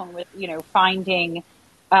nothing wrong with, finding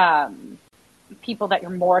people that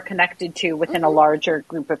you're more connected to within a larger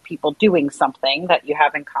group of people doing something that you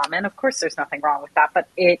have in common. Of course, there's nothing wrong with that, but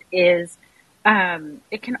it is,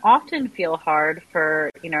 it can often feel hard for,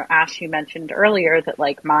 Ash, you mentioned earlier that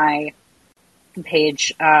like my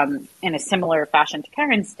page, in a similar fashion to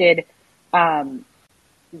Karen's did,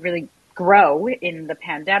 really grow in the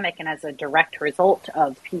pandemic and as a direct result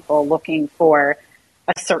of people looking for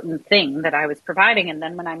a certain thing that I was providing. And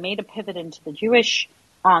then when I made a pivot into the Jewish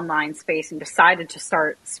online space and decided to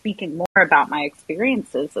start speaking more about my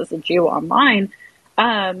experiences as a Jew online,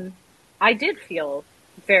 I did feel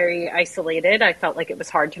very isolated. I felt like it was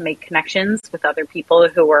hard to make connections with other people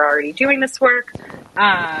who were already doing this work.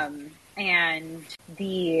 And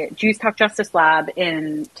the Jews Talk Justice Lab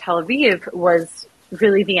in Tel Aviv was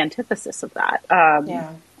really the antithesis of that.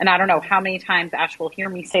 And I don't know how many times Ash will hear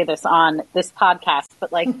me say this on this podcast,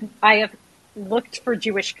 but like I have looked for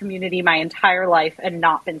Jewish community my entire life and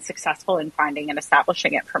not been successful in finding and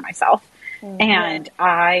establishing it for myself. And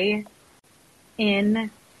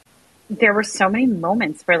there were so many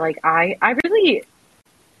moments where like I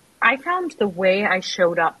found the way I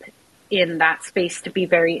showed up in that space to be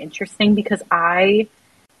very interesting because I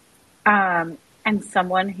am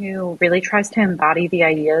someone who really tries to embody the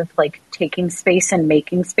idea of like taking space and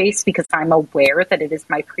making space because I'm aware that it is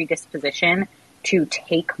my predisposition to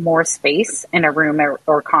take more space in a room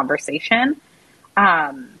or conversation.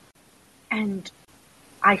 And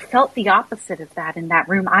I felt the opposite of that in that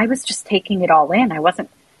room. I was just taking it all in. I wasn't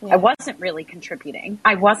really contributing.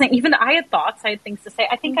 I had thoughts, I had things to say.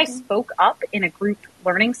 I think I spoke up in a group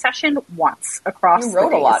learning session once across You wrote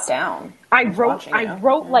the a days. lot down. I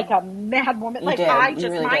wrote like a mad woman. Like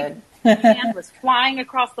my hand was flying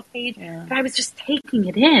across the page, but I was just taking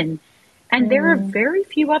it in. And there are very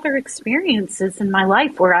few other experiences in my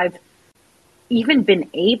life where I've even been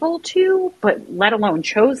able to, but let alone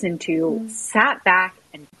chosen to, sat back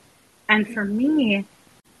and for me,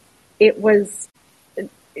 it was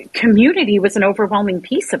community was an overwhelming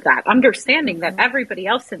piece of that. Understanding that everybody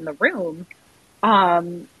else in the room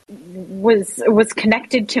was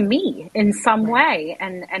connected to me in some way,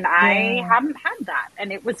 and I haven't had that,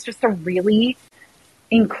 and it was just a really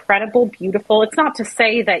incredible, beautiful. It's not to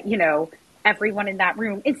say that everyone in that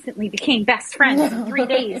room instantly became best friends in 3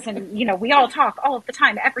 days, and we all talk all of the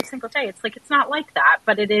time, every single day. It's like it's not like that,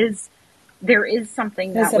 but there is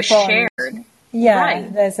something that was shared. Yeah,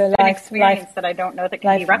 right. There's an experience that I don't know that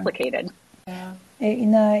can be replicated. And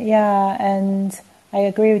I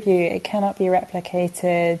agree with you. It cannot be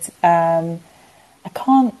replicated.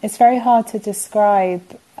 It's very hard to describe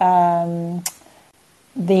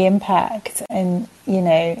the impact in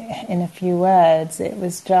a few words. It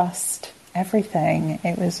was just everything.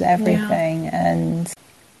 It was everything. And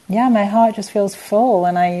my heart just feels full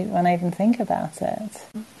when I even think about it.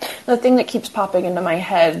 The thing that keeps popping into my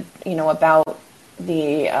head, about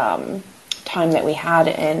the time that we had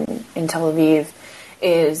in Tel Aviv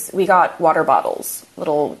is we got water bottles,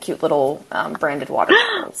 cute little branded water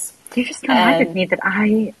bottles. You just reminded me that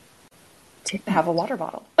I didn't have a water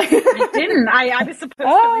bottle. I didn't. I was supposed to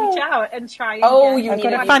reach out and try.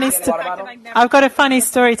 I've got a funny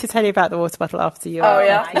story to tell you about the water bottle after you. Oh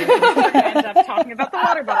yeah. I end up talking about the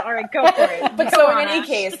water bottle. All right, go for it. But so in any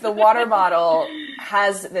case, the water bottle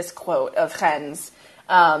has this quote of Chen's,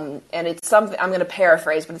 and it's something I'm going to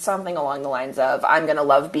paraphrase, but it's something along the lines of, "I'm going to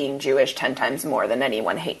love being Jewish 10 times more than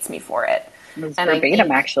anyone hates me for it." It was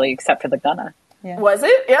verbatim, actually, except for the gonna. Yeah. Was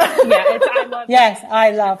it? Yeah. I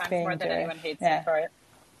love being more than Jewish. anyone hates me for it.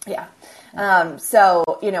 Yeah. So,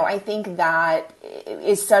 I think that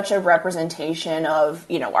is such a representation of,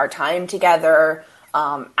 our time together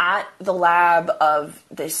at the lab, of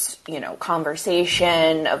this,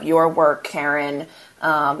 conversation, of your work, Karen.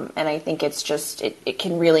 And I think it's just, it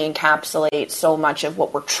can really encapsulate so much of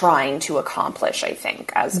what we're trying to accomplish, I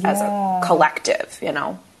think, as a collective,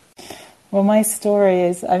 Well, my story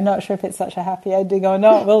is, I'm not sure if it's such a happy ending or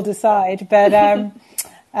not, we'll decide. But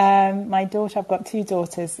my daughter, I've got two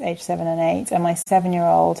daughters, age 7 and 8, and my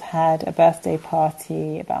 7-year-old had a birthday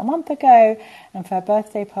party about a month ago. And for her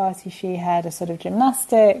birthday party, she had a sort of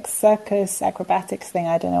gymnastics, circus, acrobatics thing,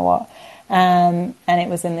 I don't know what. And it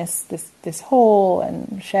was in this hall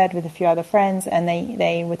and shared with a few other friends. And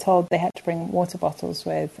they were told they had to bring water bottles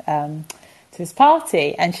with this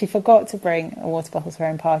party, and she forgot to bring a water bottle to her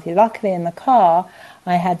own party. Luckily, in the car,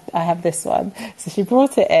 I have this one, so she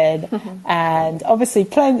brought it in, and obviously,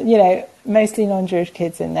 mostly non-Jewish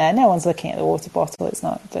kids in there. No one's looking at the water bottle. It's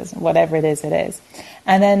not, whatever it is, it is.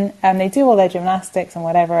 And then they do all their gymnastics and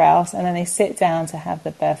whatever else, and then they sit down to have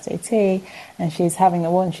the birthday tea, and she's having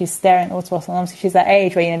the water, and she's staring at the water bottle, and obviously she's that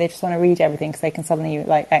age where, they just want to read everything because they can suddenly,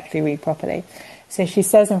 actually read properly. So she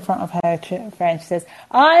says in front of her friend, she says,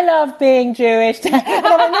 "I love being Jewish." And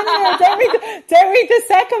I'm like, no, don't read the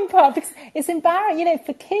second part, because it's embarrassing,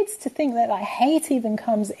 for kids to think that hate even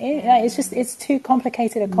comes in. It's too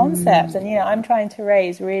complicated a concept. And, I'm trying to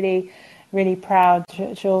raise really, really proud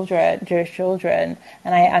children, Jewish children.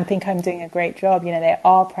 And I think I'm doing a great job. They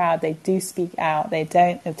are proud. They do speak out. They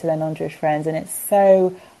don't to their non-Jewish friends. And it's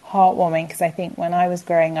so heartwarming, because I think when I was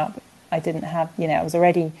growing up, I didn't have, I was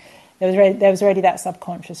already... There was already that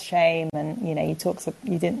subconscious shame, and you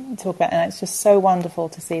didn't talk about it, and it's just so wonderful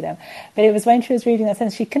to see them. But it was when she was reading that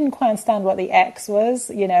sentence, she couldn't quite understand what the X was,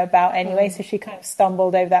 about anyway, so she kind of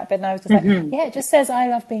stumbled over that bit, and I was just like, yeah, it just says "I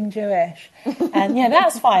love being Jewish," and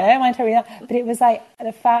that's fine. I don't mind her reading that, but it was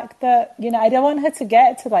the fact that I don't want her to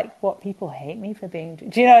get to what people hate me for being.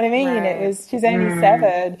 Do you know what I mean? Right. She's only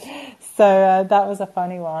 7. So that was a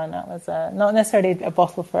funny one. That was not necessarily a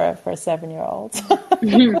bottle for a 7-year-old.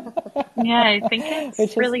 Yeah, I think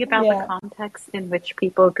it's really about the context in which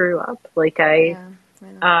people grew up. I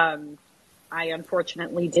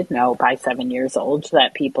unfortunately did know by 7 years old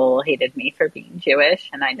that people hated me for being Jewish,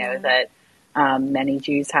 and I know that many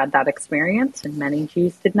Jews had that experience and many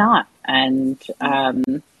Jews did not. And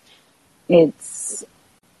it's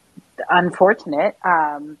unfortunate,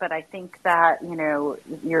 but I think that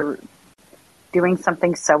you're doing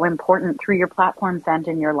something so important through your platforms and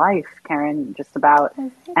in your life, Karen, just about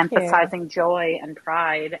emphasizing joy and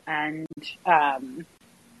pride, and and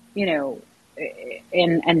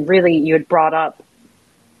really, you had brought up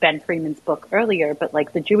Ben Freeman's book earlier, but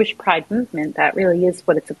the Jewish Pride movement, that really is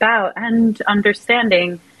what it's about, and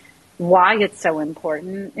understanding why it's so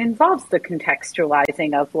important involves the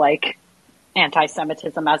contextualizing of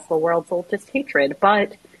anti-Semitism as the world's oldest hatred.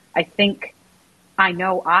 But I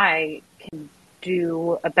know I can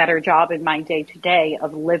do a better job in my day-to-day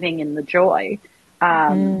of living in the joy,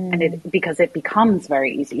 because it becomes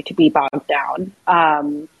very easy to be bogged down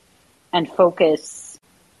and focus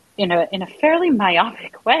in a fairly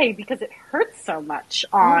myopic way, because it hurts so much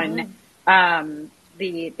on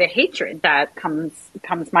the hatred that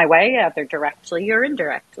comes my way, either directly or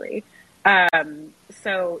indirectly.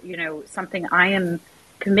 So something I am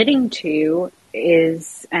committing to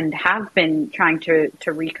is, and have been trying to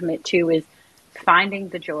recommit to, is finding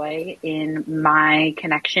the joy in my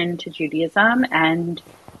connection to Judaism, and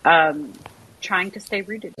trying to stay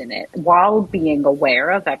rooted in it while being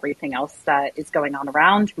aware of everything else that is going on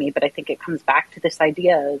around me. But I think it comes back to this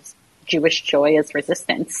idea of Jewish joy as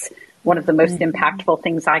resistance. One of the most impactful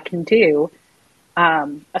things I can do,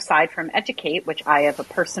 aside from educate, which I have a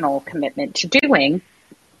personal commitment to doing,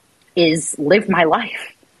 is live my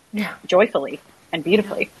life joyfully and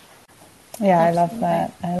beautifully. Yeah, I love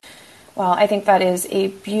that. Well, I think that is a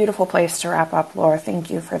beautiful place to wrap up, Laura. Thank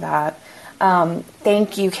you for that.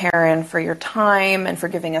 Thank you, Karen, for your time and for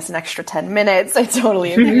giving us an extra 10 minutes. I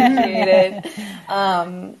totally appreciate it.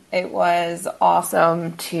 It was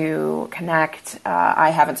awesome to connect. I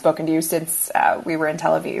haven't spoken to you since we were in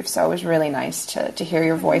Tel Aviv, so it was really nice to hear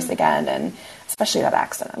your voice again, and especially that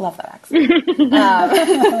accent. I love that accent.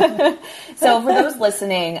 So for those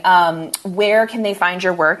listening, where can they find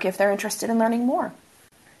your work if they're interested in learning more?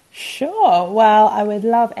 Sure. Well, I would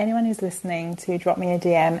love anyone who's listening to drop me a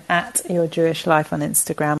DM at Your Jewish Life on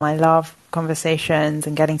Instagram. I love conversations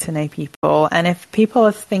and getting to know people. And if people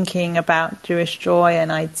are thinking about Jewish joy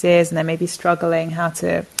and ideas, and they may be struggling how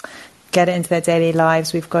to get it into their daily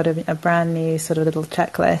lives, we've got a brand new sort of little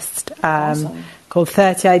checklist called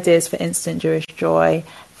 30 Ideas for Instant Jewish Joy,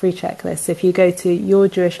 free checklist. So if you go to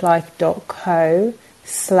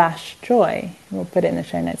yourjewishlife.co/joy. We'll put it in the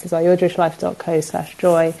show notes as well.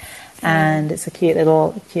 yourjewishlife.co/joy, and it's a cute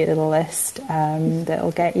little list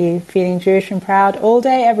that'll get you feeling Jewish and proud all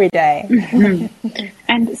day, every day.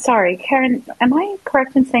 And sorry, Karen, am I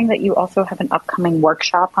correct in saying that you also have an upcoming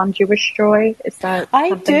workshop on Jewish joy? Is that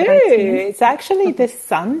I do? It's actually this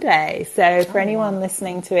Sunday. So for anyone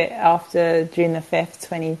listening to it after June the 5th,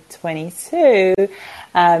 2022.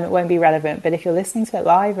 It won't be relevant, but if you're listening to it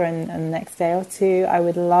live or in the next day or two, I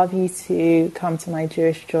would love you to come to my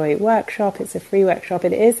Jewish Joy workshop. It's a free workshop.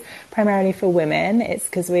 It is primarily for women. It's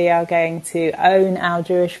because we are going to own our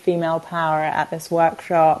Jewish female power at this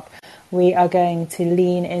workshop. we are going to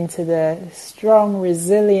lean into the strong,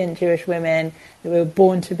 resilient Jewish women that we were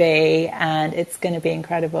born to be, and it's going to be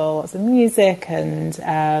incredible. Lots of music and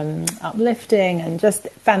uplifting and just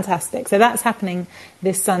fantastic. So that's happening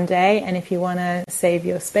this Sunday, and if you want to save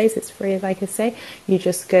your space, it's free, like I say. You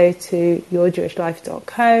just go to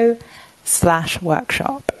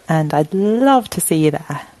yourjewishlife.co/workshop, and I'd love to see you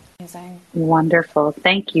there. Amazing. Wonderful.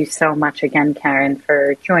 Thank you so much again, Karen,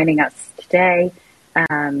 for joining us today.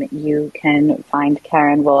 You can find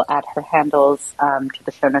Karen, we'll add her handles to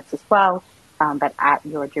the show notes as well, but at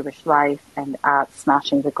Your Jewish Life and at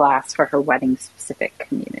Smashing the Glass for her wedding-specific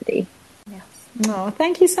community. Yes. Oh,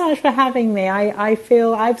 thank you so much for having me. I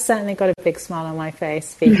feel I've certainly got a big smile on my face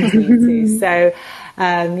speaking to you too. So,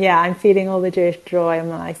 I'm feeling all the Jewish joy. And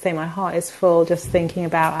like I say, my heart is full just thinking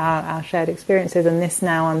about our shared experiences, and this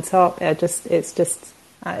now on top. I'm just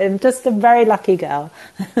a very lucky girl.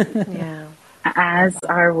 Yeah. As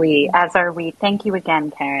are we. Thank you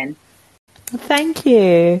again, Karen. Thank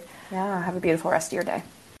you. Yeah, have a beautiful rest of your day.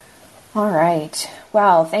 All right.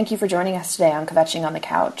 Well, thank you for joining us today on Kvetching on the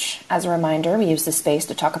Couch. As a reminder, we use this space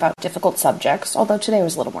to talk about difficult subjects, although today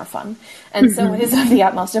was a little more fun. And so it is of the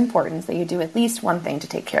utmost importance that you do at least one thing to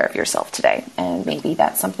take care of yourself today. And maybe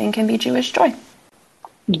that something can be Jewish joy.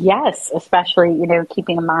 Yes, especially,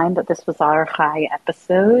 keeping in mind that this was our Chai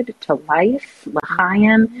episode to life,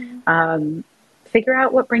 L'chaim. Figure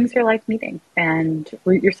out what brings your life meaning and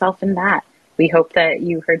root yourself in that. We hope that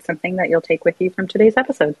you heard something that you'll take with you from today's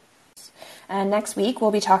episode. And next week,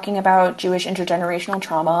 we'll be talking about Jewish intergenerational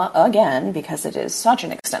trauma again, because it is such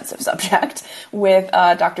an extensive subject, with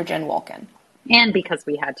Dr. Jen Wolkin. And because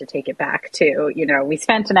we had to take it back to, we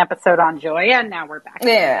spent an episode on joy and now we're back.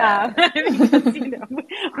 Yeah. Because,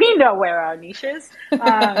 we know where our niche is.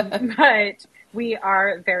 But we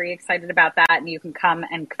are very excited about that. And you can come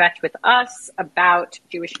and kvetch with us about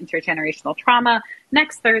Jewish intergenerational trauma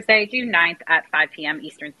next Thursday, June 9th at 5 p.m.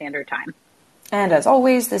 Eastern Standard Time. And as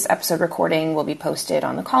always, this episode recording will be posted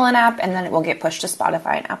on the Callin app, and then it will get pushed to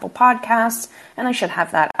Spotify and Apple Podcasts. And I should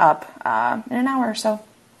have that up in an hour or so.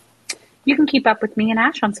 You can keep up with me and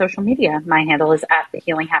Ash on social media. My handle is at The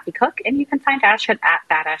Healing Happy Cook, and you can find Ash at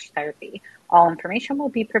That Ash Therapy. All information will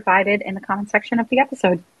be provided in the comment section of the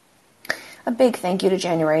episode. A big thank you to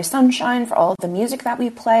January Sunshine for all of the music that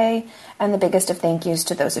we play, and the biggest of thank yous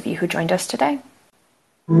to those of you who joined us today.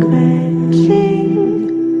 Kvetching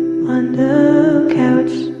on the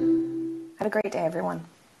couch. Have a great day, everyone.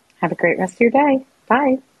 Have a great rest of your day.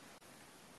 Bye.